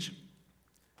change.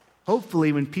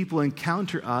 Hopefully, when people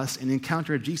encounter us and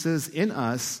encounter Jesus in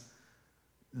us,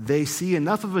 they see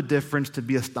enough of a difference to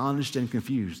be astonished and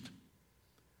confused.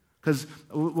 Because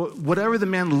whatever the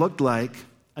man looked like,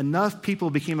 enough people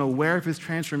became aware of his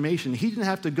transformation. He didn't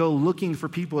have to go looking for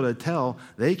people to tell.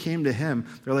 They came to him.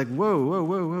 They're like, whoa,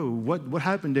 what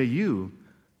happened to you?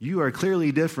 You are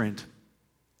clearly different.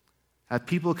 Have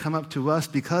people come up to us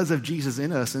because of Jesus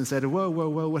in us and said, whoa,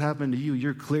 what happened to you?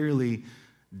 You're clearly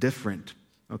different,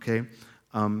 okay?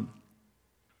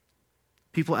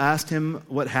 People asked him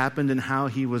what happened and how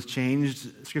he was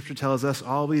changed. Scripture tells us,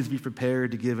 always be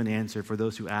prepared to give an answer for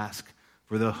those who ask,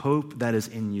 for the hope that is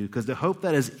in you. Because the hope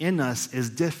that is in us is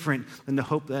different than the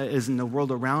hope that is in the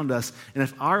world around us. And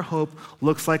if our hope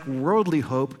looks like worldly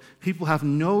hope, people have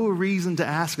no reason to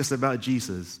ask us about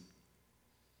Jesus,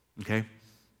 okay?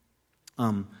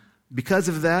 Because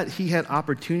of that, he had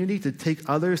opportunity to take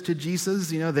others to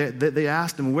Jesus. You know, they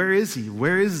asked him, where is he?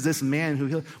 Where is this man who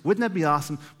healed? Wouldn't that be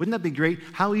awesome? Wouldn't that be great?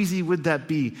 How easy would that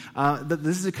be?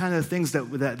 This is the kind of things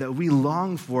that we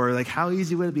long for. Like, how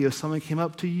easy would it be if someone came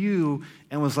up to you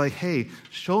and was like, hey,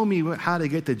 show me how to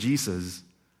get to Jesus?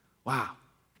 Wow.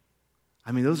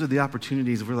 I mean, those are the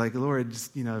opportunities. We're like, Lord,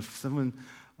 just, you know, if someone...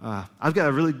 I've got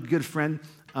a really good friend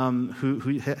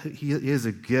who has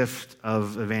a gift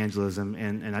of evangelism,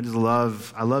 and I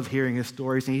love hearing his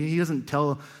stories. And he doesn't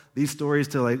tell these stories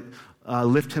to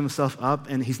lift himself up,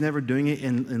 and he's never doing it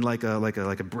in like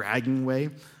a bragging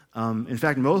way. In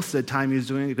fact, most of the time he's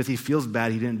doing it because he feels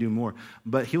bad he didn't do more.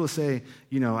 But he will say,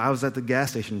 you know, I was at the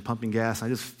gas station pumping gas, and I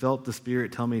just felt the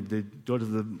Spirit tell me to go to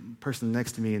the person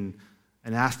next to me and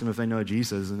ask them if they know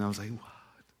Jesus, and I was like, what?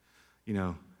 You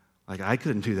know. Like, I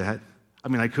couldn't do that. I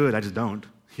mean, I could, I just don't,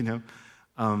 you know.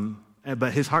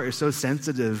 But his heart is so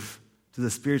sensitive to the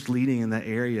Spirit's leading in that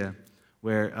area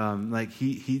where,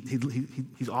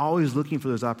 he's always looking for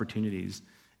those opportunities.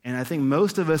 And I think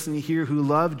most of us in here who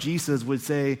love Jesus would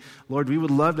say, Lord, we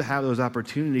would love to have those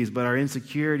opportunities, but our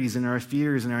insecurities and our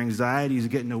fears and our anxieties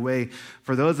get in the way.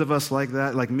 For those of us like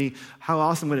that, like me, how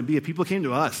awesome would it be if people came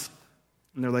to us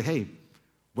and they're like, hey,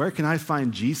 where can I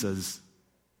find Jesus?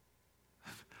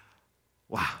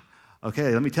 Wow.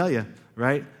 Okay, let me tell you,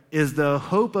 right? Is the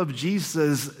hope of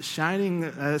Jesus shining,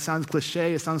 it sounds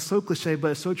cliche, it sounds so cliche,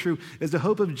 but it's so true. Is the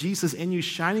hope of Jesus in you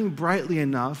shining brightly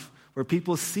enough where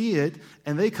people see it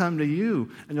and they come to you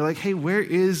and they're like, hey, where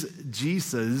is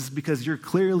Jesus? Because you're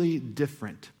clearly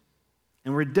different.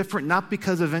 And we're different not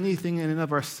because of anything in and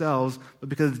of ourselves, but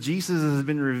because Jesus has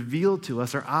been revealed to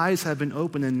us. Our eyes have been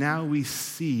opened, and now we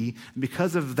see. And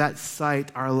because of that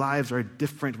sight, our lives are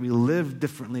different. We live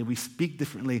differently. We speak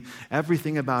differently.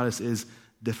 Everything about us is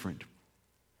different.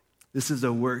 This is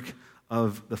the work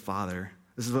of the Father.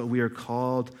 This is what we are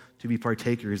called to be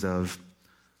partakers of.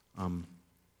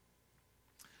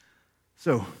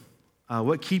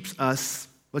 What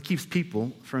keeps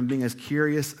people from being as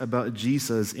curious about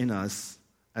Jesus in us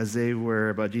as they were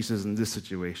about Jesus in this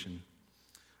situation?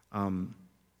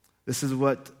 This is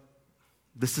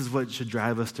what should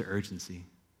drive us to urgency.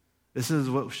 This is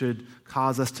what should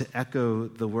cause us to echo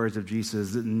the words of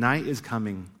Jesus. The night is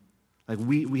coming. Like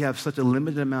we have such a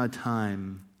limited amount of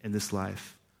time in this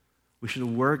life. We should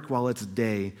work while it's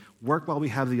day. Work while we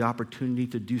have the opportunity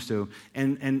to do so.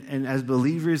 And as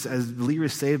believers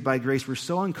saved by grace, we're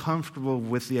so uncomfortable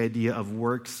with the idea of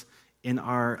works in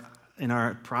our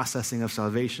processing of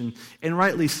salvation. And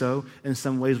rightly so, in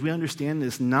some ways. We understand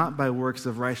this not by works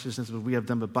of righteousness that we have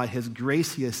done, but by his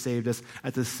grace he has saved us.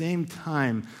 At the same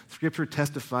time, Scripture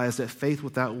testifies that faith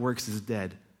without works is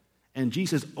dead. And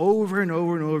Jesus over and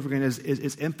over and over again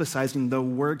is emphasizing the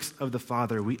works of the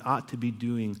Father. We ought to be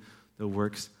doing the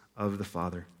works of the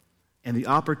Father. and the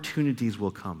opportunities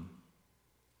will come.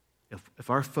 If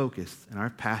our focus and our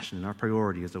passion and our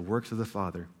priority is the works of the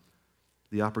Father,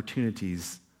 the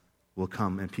opportunities will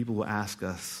come, and people will ask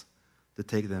us to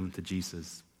take them to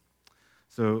Jesus.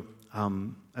 So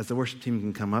as the worship team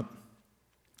can come up,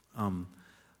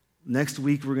 next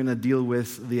week we're going to deal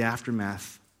with the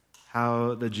aftermath,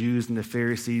 how the Jews and the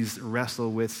Pharisees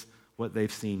wrestle with what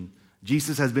they've seen.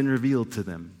 Jesus has been revealed to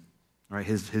them, right?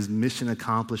 His mission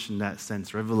accomplished in that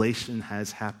sense. Revelation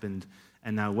has happened,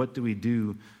 and now what do we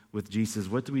do with Jesus?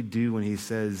 What do we do when he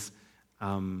says,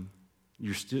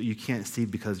 you can't see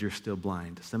because you're still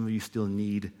blind? Some of you still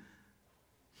need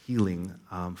healing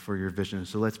for your vision.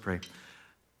 So let's pray.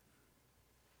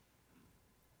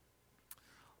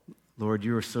 Lord,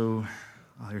 you're so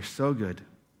good.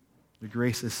 Your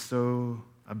grace is so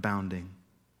abounding.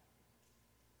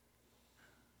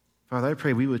 Father, I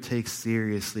pray we would take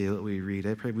seriously what we read.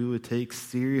 I pray we would take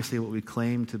seriously what we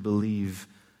claim to believe,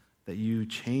 that you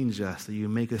change us, that you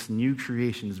make us new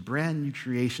creations, brand new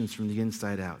creations from the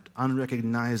inside out,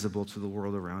 unrecognizable to the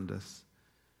world around us.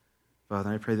 Father,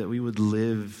 I pray that we would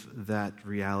live that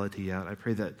reality out. I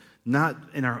pray that not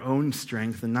in our own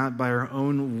strength and not by our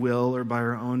own will or by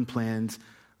our own plans,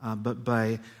 but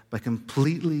by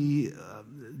completely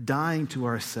dying to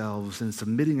ourselves and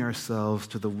submitting ourselves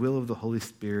to the will of the Holy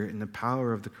Spirit and the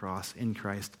power of the cross in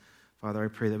Christ. Father, I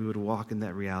pray that we would walk in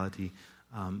that reality,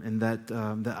 and that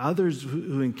others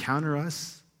who encounter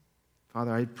us,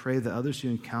 Father, I pray that others who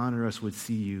encounter us would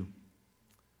see you,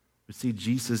 would see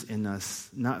Jesus in us,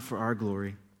 not for our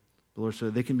glory, but Lord, so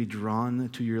that they can be drawn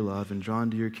to your love and drawn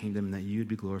to your kingdom, and that you would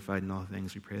be glorified in all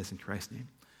things. We pray this in Christ's name.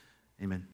 Amen.